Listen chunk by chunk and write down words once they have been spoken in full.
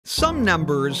Some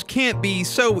numbers can't be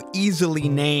so easily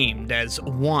named as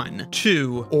 1,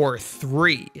 2, or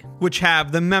 3, which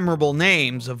have the memorable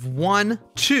names of 1,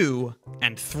 2,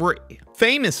 and 3.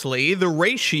 Famously, the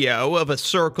ratio of a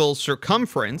circle's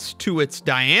circumference to its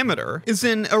diameter is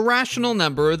an irrational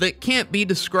number that can't be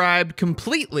described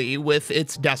completely with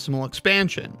its decimal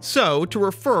expansion. So, to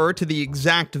refer to the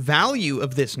exact value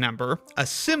of this number, a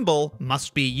symbol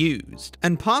must be used.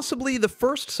 And possibly the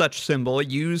first such symbol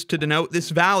used to denote this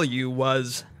value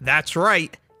was, that's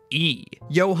right, E.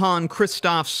 Johann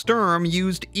Christoph Sturm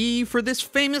used E for this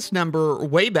famous number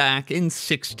way back in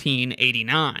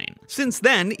 1689. Since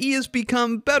then, E has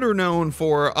become better known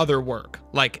for other work,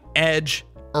 like Edge,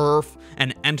 Earth,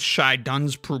 and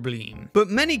Entscheidungsproblem. But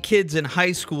many kids in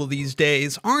high school these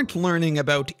days aren't learning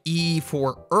about E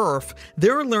for Earth,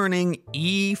 they're learning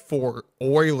E for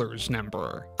Euler's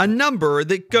number. A number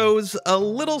that goes a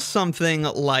little something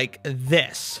like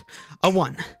this. A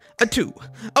 1, a 2,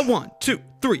 a 1, 2,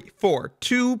 3, 4,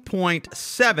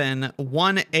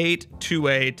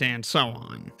 2.71828, and so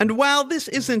on. And while this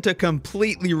isn't a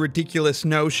completely ridiculous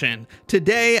notion,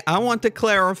 today I want to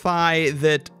clarify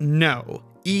that no,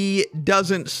 E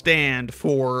doesn't stand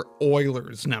for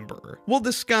Euler's number. We'll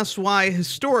discuss why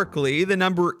historically the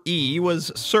number E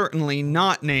was certainly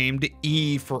not named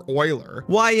E for Euler,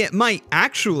 why it might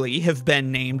actually have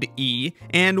been named E,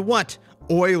 and what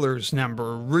Euler's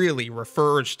number really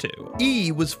refers to.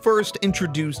 E was first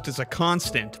introduced as a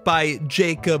constant by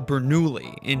Jacob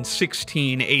Bernoulli in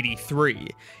 1683,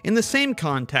 in the same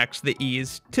context that E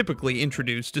is typically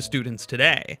introduced to students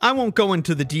today. I won't go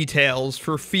into the details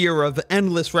for fear of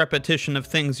endless repetition of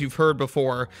things you've heard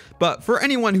before, but for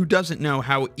anyone who doesn't know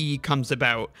how E comes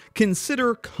about,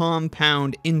 consider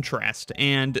compound interest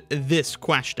and this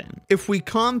question. If we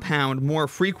compound more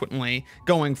frequently,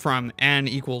 going from n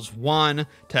equals 1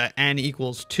 to n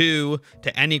equals 2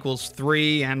 to n equals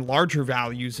 3 and larger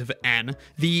values of n,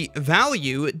 the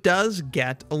value does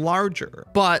get larger.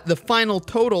 But the final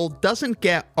total doesn't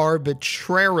get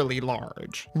arbitrarily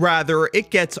large. Rather,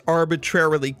 it gets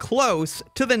arbitrarily close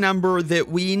to the number that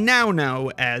we now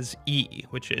know as E,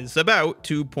 which is about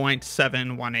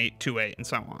 2.71828 and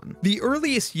so on. The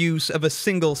earliest use of a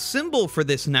single symbol for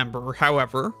this number,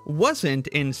 however, wasn't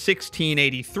in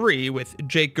 1683 with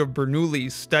Jacob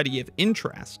Bernoulli's study of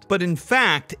interest, but in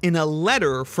fact in a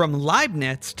letter from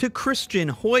Leibniz to Christian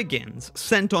Huygens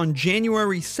sent on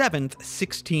January 7th,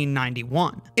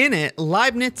 1691. In it,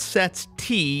 Leibniz sets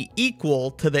t equal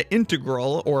to the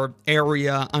integral, or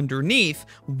area underneath,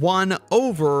 1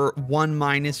 over 1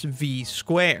 minus v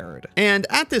squared. And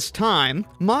at this time,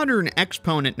 modern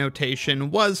exponent notation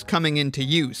was coming into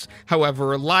use.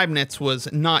 However, Leibniz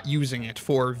was not using it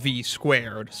for v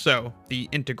squared, so the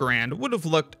integrand would have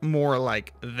looked more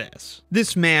like this.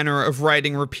 This manner of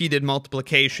writing repeated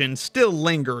multiplication still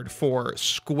lingered for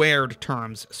squared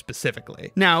terms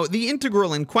specifically. Now, the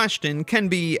integral in question can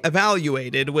be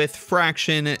evaluated with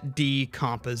fraction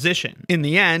decomposition. In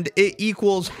the end, it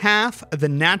equals half the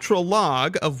natural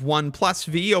log of 1 plus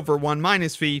v over 1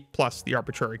 minus v plus the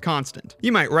arbitrary constant.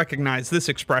 You might recognize this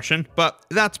expression, but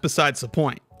that's besides the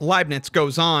point. Leibniz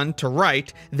goes on to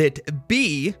write that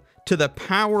b to the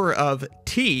power of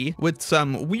t, with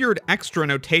some weird extra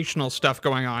notational stuff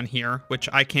going on here, which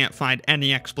I can't find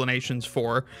any explanations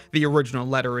for. The original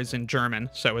letter is in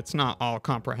German, so it's not all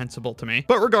comprehensible to me.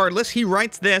 But regardless, he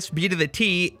writes this, b to the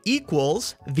t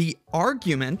equals the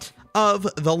argument of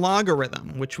the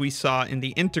logarithm, which we saw in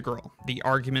the integral. The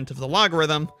argument of the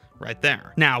logarithm right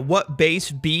there. Now, what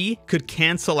base b could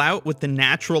cancel out with the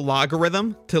natural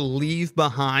logarithm to leave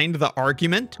behind the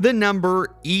argument? The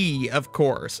number e, of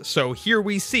course. So here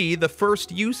we see the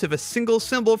first use of a single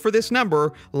symbol for this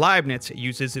number. Leibniz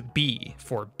uses b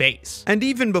for base. And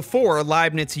even before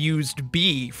Leibniz used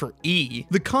b for e,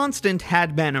 the constant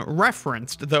had been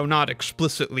referenced, though not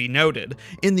explicitly noted,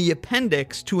 in the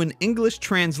appendix to an English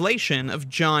translation of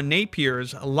John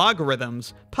Napier's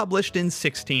Logarithms, published in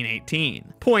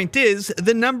 1618. Point is,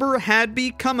 the number had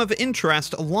become of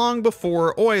interest long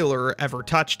before Euler ever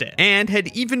touched it, and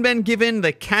had even been given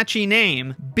the catchy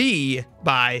name B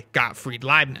by Gottfried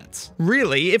Leibniz.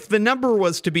 Really, if the number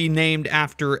was to be named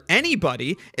after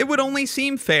anybody, it would only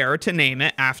seem fair to name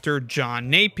it after John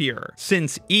Napier,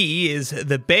 since E is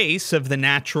the base of the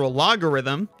natural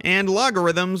logarithm, and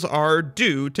logarithms are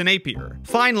due to Napier.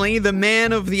 Finally, the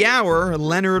man of the hour,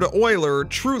 Leonhard Euler,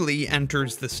 truly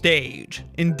enters the stage.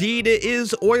 Indeed, it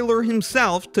is Euler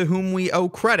himself to whom we owe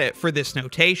credit for this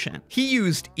notation. He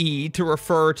used E to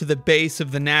refer to the base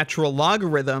of the natural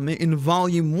logarithm in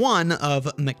volume 1 of of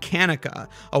Mechanica,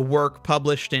 a work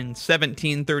published in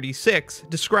 1736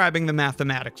 describing the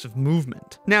mathematics of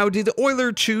movement. Now, did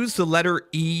Euler choose the letter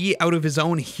E out of his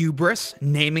own hubris,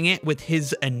 naming it with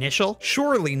his initial?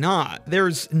 Surely not.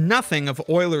 There's nothing of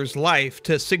Euler's life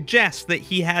to suggest that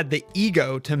he had the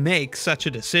ego to make such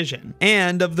a decision.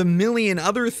 And of the million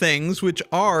other things which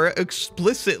are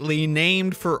explicitly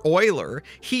named for Euler,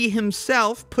 he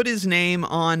himself put his name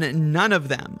on none of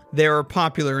them. Their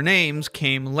popular names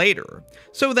came later.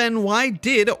 So then why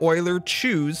did Euler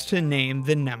choose to name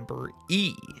the number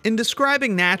E? In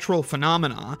describing natural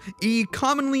phenomena, E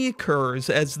commonly occurs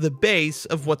as the base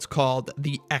of what's called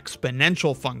the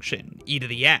exponential function, e to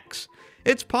the x.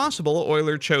 It's possible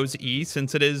Euler chose E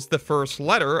since it is the first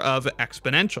letter of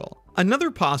exponential.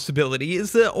 Another possibility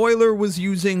is that Euler was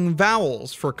using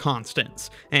vowels for constants,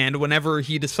 and whenever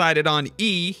he decided on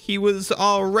E, he was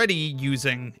already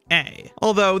using A.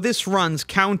 Although this runs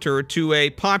counter to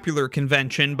a popular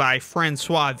convention by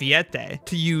François Viette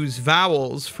to use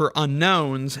vowels for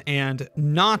unknowns and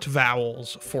not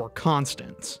vowels for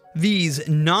constants. These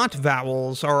not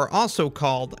vowels are also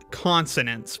called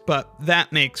consonants, but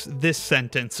that makes this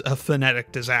sentence a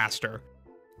phonetic disaster.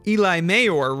 Eli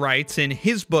Mayor writes in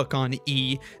his book on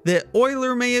E that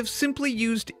Euler may have simply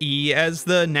used E as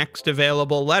the next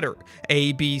available letter,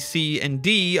 A, B, C, and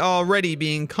D already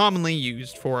being commonly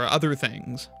used for other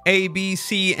things. A, B,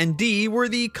 C, and D were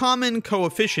the common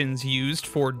coefficients used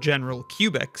for general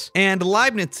cubics, and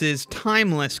Leibniz's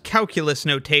timeless calculus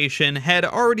notation had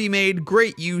already made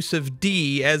great use of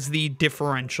D as the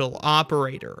differential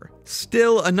operator.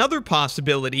 Still, another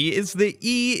possibility is that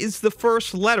E is the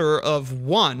first letter of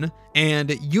 1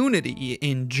 and unity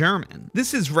in German.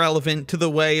 This is relevant to the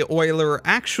way Euler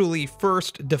actually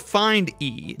first defined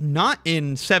E, not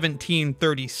in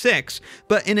 1736,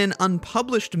 but in an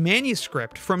unpublished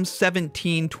manuscript from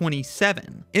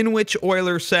 1727, in which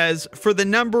Euler says, "For the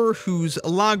number whose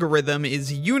logarithm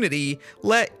is unity,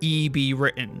 let E be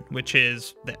written," which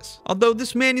is this. Although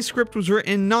this manuscript was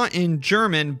written not in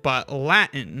German, but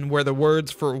Latin, where the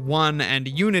words for one and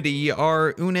unity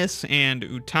are unus and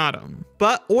utatum.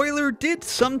 But Euler did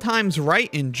sometimes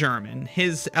write in German.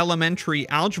 His elementary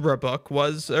algebra book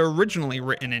was originally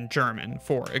written in German,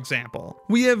 for example.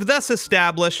 We have thus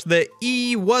established that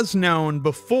E was known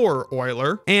before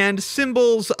Euler, and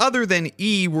symbols other than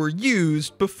E were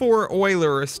used before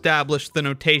Euler established the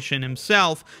notation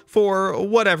himself for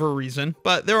whatever reason,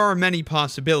 but there are many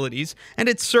possibilities, and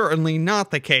it's certainly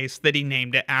not the case that he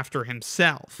named it after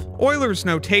himself. Euler's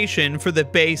notation for the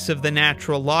base of the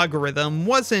natural logarithm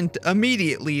wasn't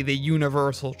immediately the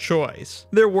universal choice.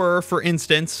 There were, for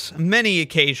instance, many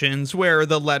occasions where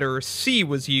the letter C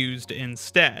was used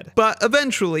instead, but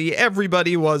eventually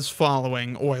everybody was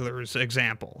following Euler's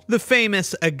example. The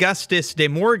famous Augustus de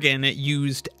Morgan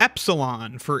used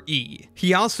epsilon for E.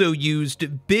 He also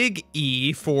used big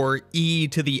E for E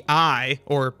to the I,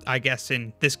 or I guess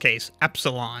in this case,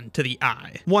 epsilon to the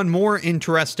I. One more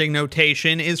interesting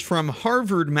notation is from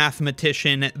Harvard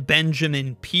mathematician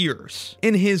Benjamin Peirce.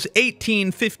 In his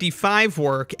 1855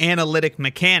 work, Analytic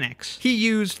Mechanics, he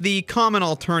used the common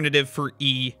alternative for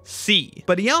E, C.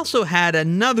 But he also had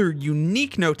another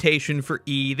unique notation for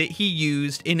E that he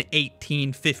used in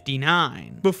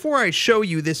 1859. Before I show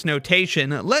you this notation,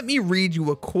 let me read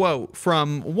you a quote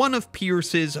from one of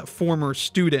Peirce's former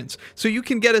students, so you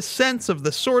can get a sense of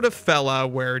the sort of fella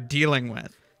we're dealing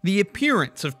with. The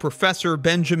appearance of Professor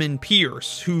Benjamin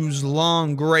Peirce, whose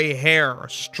long gray hair,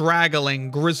 straggling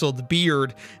grizzled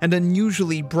beard, and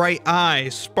unusually bright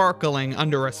eyes sparkling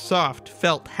under a soft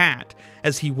felt hat,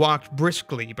 as he walked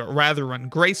briskly but rather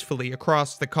ungracefully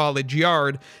across the college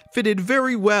yard, fitted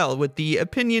very well with the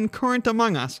opinion current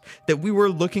among us that we were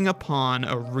looking upon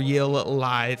a real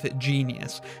live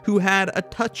genius, who had a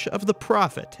touch of the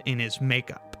prophet in his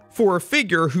makeup. For a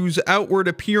figure whose outward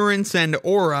appearance and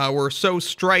aura were so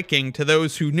striking to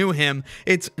those who knew him,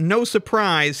 it's no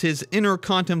surprise his inner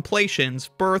contemplations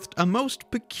birthed a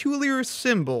most peculiar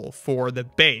symbol for the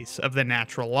base of the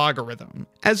natural logarithm.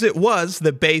 As it was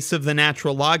the base of the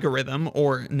natural logarithm,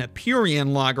 or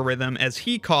Napierian logarithm as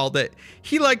he called it,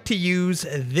 he liked to use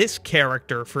this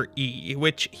character for E,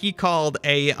 which he called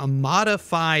a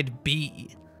modified B.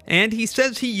 And he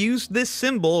says he used this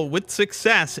symbol with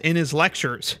success in his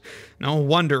lectures. No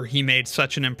wonder he made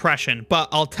such an impression, but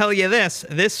I'll tell you this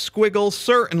squiggle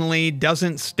certainly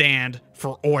doesn't stand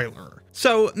for Euler.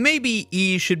 So maybe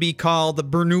E should be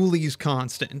called Bernoulli's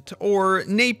constant, or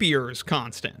Napier's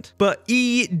constant. But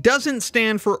E doesn't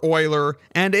stand for Euler,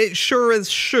 and it sure as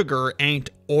sugar ain't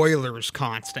Euler's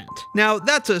constant. Now,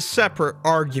 that's a separate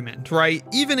argument, right?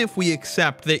 Even if we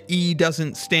accept that E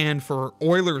doesn't stand for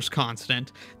Euler's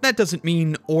constant, that doesn't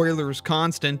mean Euler's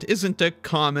constant isn't a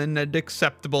common and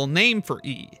acceptable name for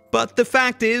E. But the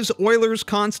fact is, Euler's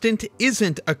constant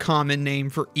isn't a common name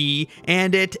for E,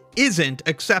 and it isn't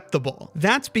acceptable.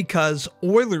 That's because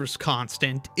Euler's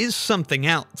constant is something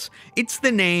else. It's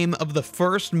the name of the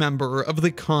first member of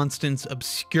the constants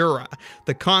obscura,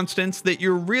 the constants that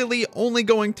you're really only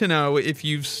going to know if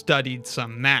you've studied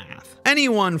some math.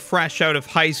 Anyone fresh out of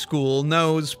high school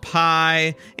knows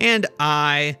pi and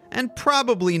I, and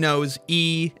probably knows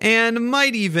E, and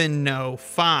might even know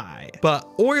phi. But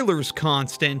Euler's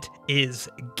constant is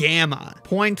gamma,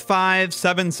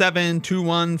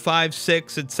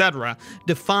 0.5772156, etc.,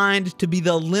 defined to be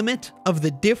the limit of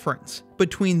the difference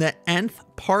between the nth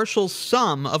partial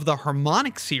sum of the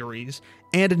harmonic series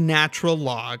and a natural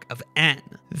log of n.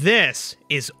 This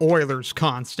is Euler's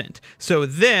constant, so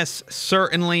this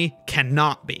certainly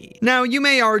cannot be. Now, you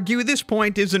may argue this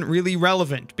point isn't really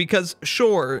relevant, because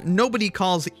sure, nobody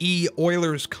calls E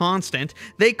Euler's constant,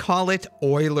 they call it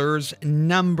Euler's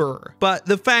number. But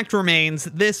the fact remains,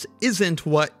 this isn't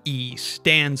what E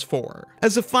stands for.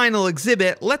 As a final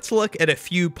exhibit, let's look at a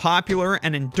few popular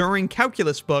and enduring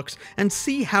calculus books and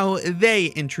see how they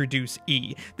introduce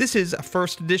E. This is a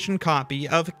first edition copy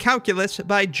of Calculus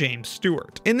by James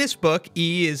Stewart. In this book,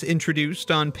 E is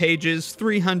introduced on pages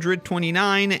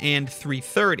 329 and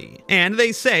 330, and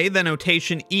they say the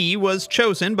notation E was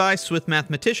chosen by Swiss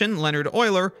mathematician Leonhard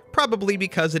Euler probably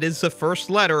because it is the first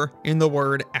letter in the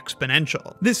word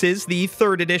exponential. This is the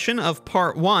third edition of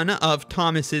part 1 of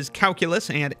Thomas's Calculus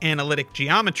and Analytic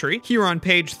Geometry. Here on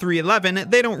page 311,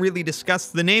 they don't really discuss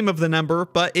the name of the number,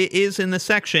 but it is in the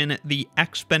section, the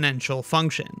exponential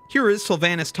function. Here is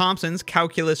Sylvanus Thompson's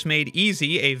Calculus Made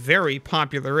Easy, a very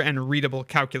popular and readable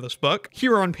calculus book.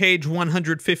 Here on page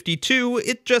 152,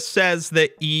 it just says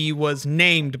that E was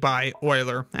named by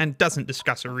Euler, and doesn't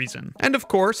discuss a reason. And of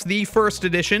course, the first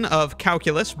edition of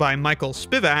Calculus by Michael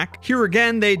Spivak. Here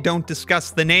again, they don't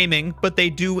discuss the naming, but they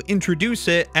do introduce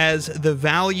it as the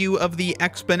value of the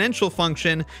exponential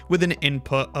function with an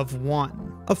input of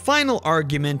 1. A final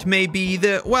argument may be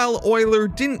that while Euler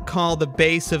didn't call the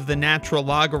base of the natural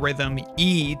logarithm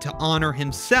E to honor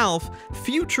himself,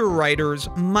 future writers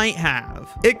might have.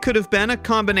 It could have been a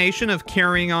combination of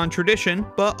carrying on tradition,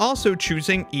 but also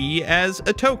choosing E as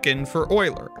a token for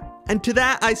Euler. And to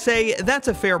that I say, that's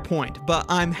a fair point, but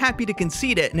I'm happy to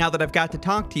concede it now that I've got to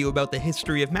talk to you about the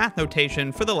history of math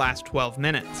notation for the last 12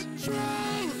 minutes.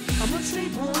 I'm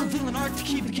unstable, revealing art to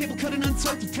keep the cable cut and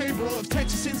untuck the table. If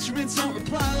Texas Instruments don't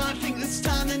reply, well, I think this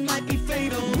time it might be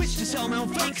fatal. Wish to sell my own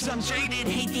fake, cause I'm jaded.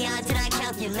 Hate the odds that I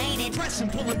calculated. Press and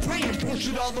pull and pray and push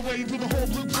it all the way through the whole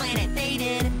blue planet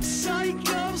faded.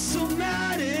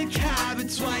 Psychosomatic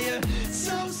habits, why you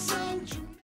so